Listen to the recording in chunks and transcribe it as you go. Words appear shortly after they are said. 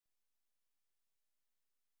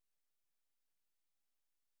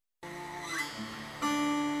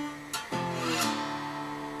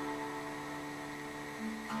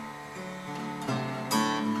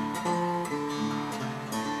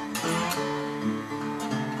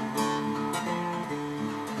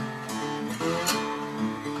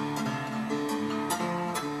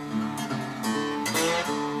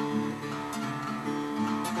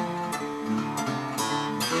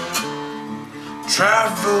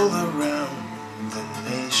Traveled around the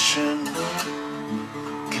nation,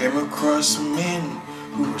 came across men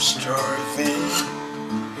who were starving,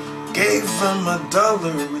 gave them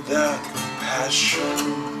 $1 without compassion.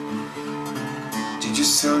 Did you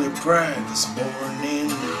sell your pride this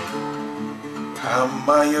morning? Am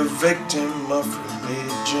I a victim of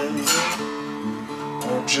religion,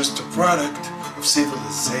 or just a product of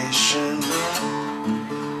civilization?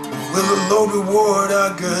 Will the Lord reward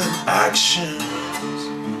our good actions?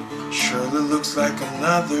 Surely looks like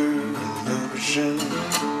another illusion.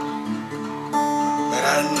 But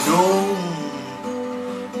I know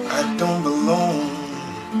I don't belong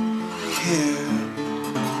here,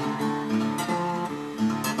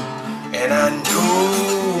 and I know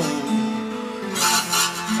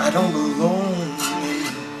I don't belong in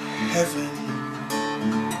heaven.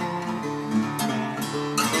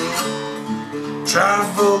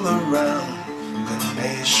 Traveled around the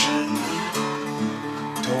nation,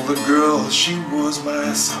 told the girl she was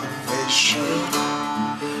my salvation.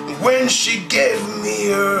 When she gave me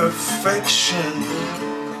her affection,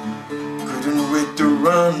 couldn't wait to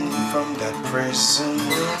run from that prison.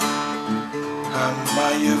 Am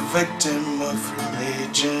I a victim of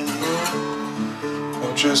religion,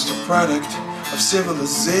 or just a product of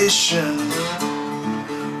civilization?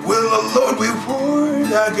 Will the Lord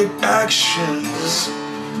reward our good actions?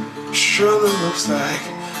 Surely looks like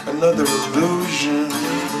another illusion.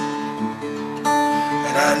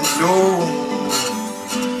 And I know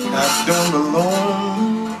I don't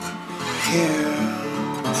belong here,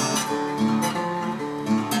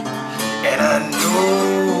 and I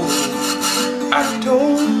know I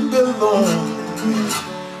don't belong in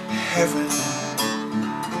heaven.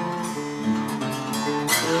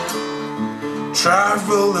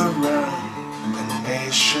 Travel around the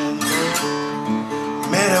nation,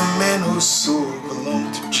 met a man whose soul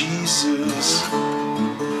belonged to Jesus.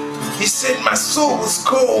 He said my soul was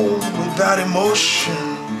cold without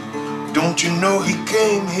emotion. Don't you know he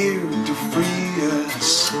came here to free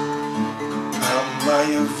us? Am I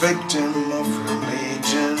a victim of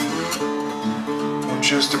religion, or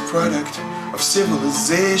just a product of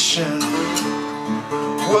civilization?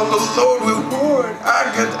 Will the Lord reward our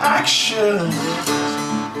good actions?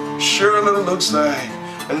 Surely looks like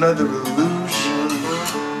another illusion.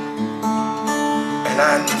 And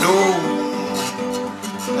I know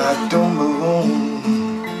I don't belong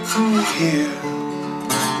here,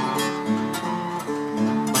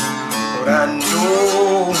 but I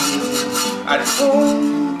know I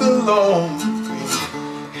don't belong in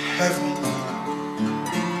heaven.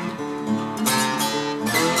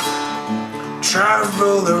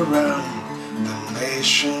 Traveled around the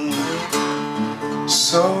nation,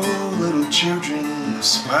 saw little children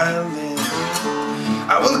smiling.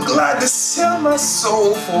 I was glad to sell my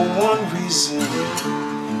soul for one reason,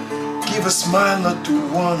 give a smile not to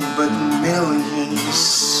one but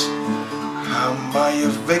millions. Am I a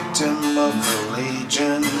victim of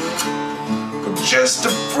religion, or just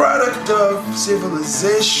a product of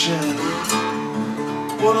civilization?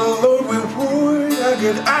 Will the Lord reward our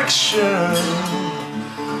good action?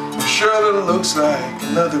 Surely looks like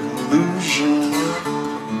another illusion.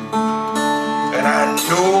 And I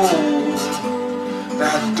know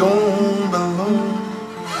that I don't belong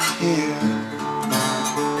here,